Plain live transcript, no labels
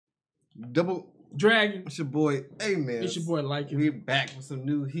Double Dragon. It's your boy AMENZ. It's your boy Like It. We're back with some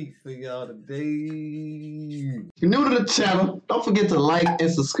new heat for y'all today. If you're new to the channel, don't forget to like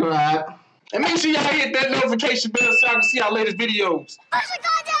and subscribe. And make sure y'all hit that notification bell so y'all can see our latest videos. Push the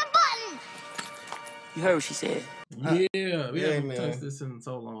goddamn button! You heard what she said. Yeah, we haven't touched this in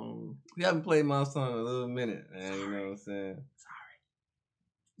so long. We haven't played Monster Hunter in a little minute, man. You know what I'm saying? Sorry.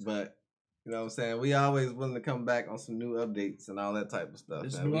 But, you know what I'm saying? We always willing to come back on some new updates and all that type of stuff.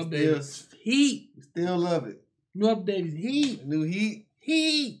 This man. new update is heat. We still love it. New update is heat. New heat.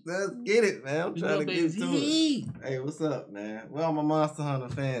 Heat. Let's get it, man. I'm trying to get to heat. it. Hey, what's up, man? Where all my Monster Hunter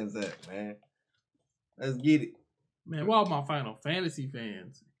fans at, man? Let's get it. Man, where all my Final Fantasy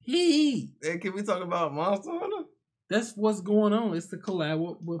fans? Heat. Hey, can we talk about Monster Hunter? That's what's going on. It's the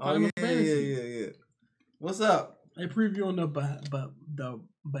collab with Final Fantasy. Yeah. What's up? They previewing the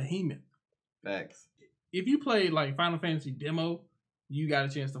Behemoth. Facts. If you play like Final Fantasy demo, you got a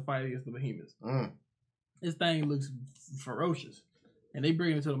chance to fight against the Behemoth. This thing looks ferocious, and they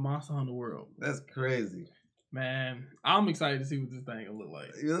bring it to the Monster Hunter world. That's crazy, man. I'm excited to see what this thing will look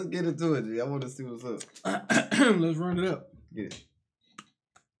like. Let's get into it, G. I want to see what's up. Let's run it up. Get it.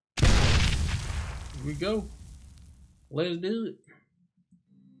 Here we go. Let's do it.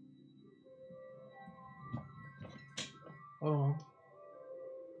 Hold on.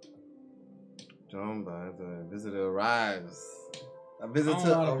 Joined by the visitor arrives. A visitor I don't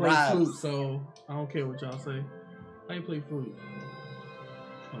know how to arrives. play flute, so I don't care what y'all say. I ain't play flute.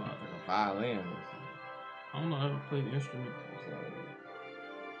 I don't know, like a violin. I don't know how to play the instrument.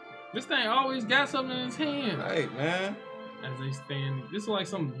 This thing always got something in his hand. Right, man. As they stand, this is like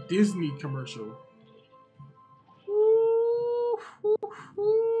some Disney commercial.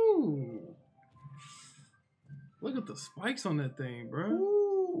 Look at the spikes on that thing, bro.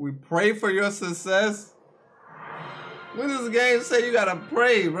 Ooh, we pray for your success. When does the game say you gotta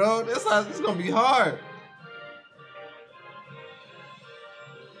pray, bro? This gonna be hard.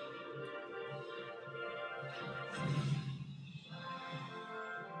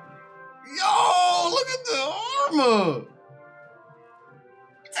 Yo, look at the armor.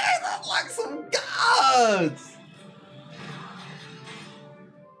 They look like some gods.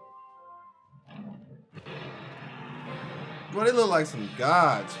 Bro, they look like some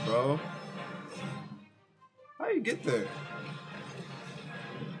gods, bro. How you get there?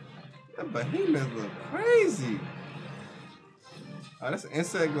 That Behemoth look crazy. Oh, that's an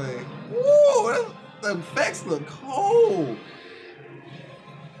insect blade. Woo, the effects look cold.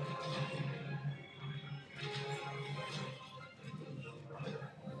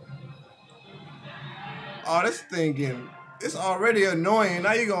 Oh, this thing it's already annoying.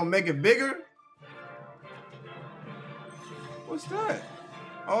 Now you gonna make it bigger? What's that?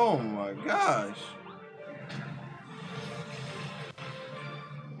 Oh my gosh.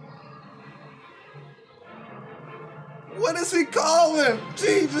 What is he calling?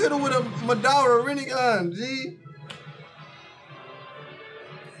 G, just hit him with a Madara Rinnegan, G.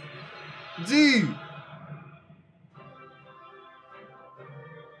 G.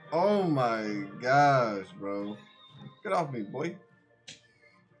 Oh my gosh, bro. Get off me, boy.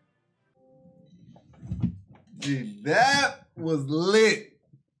 G, that was lit.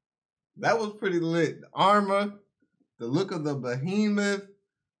 That was pretty lit. The armor, the look of the Behemoth,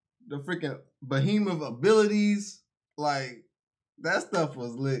 the freaking Behemoth abilities. Like, that stuff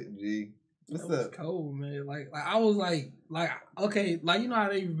was lit, G. What's that was up? Cold, man. Like I was like, okay, like, you know how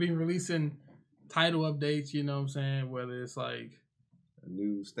they've been releasing title updates, you know what I'm saying? Whether it's like a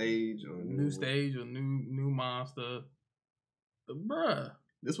new stage or new monster. But bruh.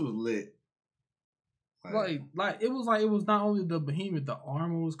 This was lit. Like it was not only the Behemoth, the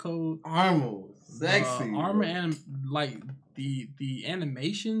armor was cold. Armor was sexy. Armor and like the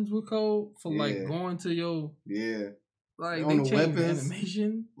animations were cold for like going to your like on they the changed weapons, the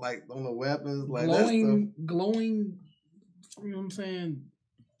animation. Like on the weapons, like glowing, that glowing. You know what I'm saying?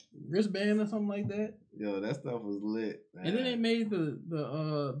 Wristband or something like that. Yo, that stuff was lit, man. And then they made the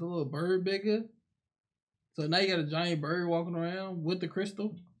little bird bigger. So now you got a giant bird walking around with the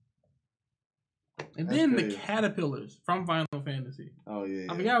crystal. And that's then crazy. The caterpillars from Final Fantasy. Oh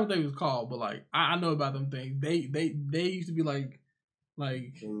yeah. I forgot what they was called, but like I know about them things. They used to be like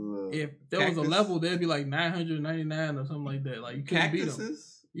if there was a level, they'd be like 999 or something like that. Like you couldn't beat them.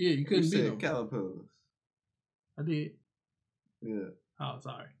 Yeah, you couldn't beat them. Caterpillars. I did. Yeah. Oh,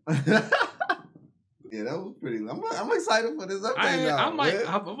 sorry. Yeah, that was pretty. I'm excited for this update now. I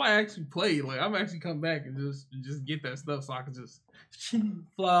might actually play. Like I'm actually come back and just get that stuff so I can just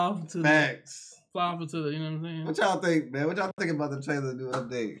fly off to Facts. Fly off into the, you know what I'm saying? What y'all think, man? What y'all think about the trailer new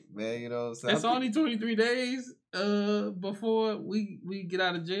update, man? You know what I'm saying? It's only 23 days before we get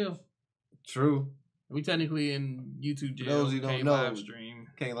out of jail. True. We technically in YouTube jail. Those you don't know, live stream.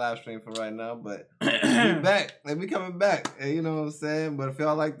 Can't live stream for right now, but we back. We coming back. And you know what I'm saying? But if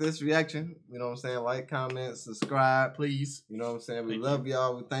y'all like this reaction, you know what I'm saying? Like, comment, subscribe. Please. You know what I'm saying? We love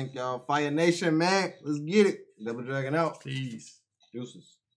y'all. We thank y'all. Fire Nation, man. Let's get it. Double Dragon out. Peace. Deuces.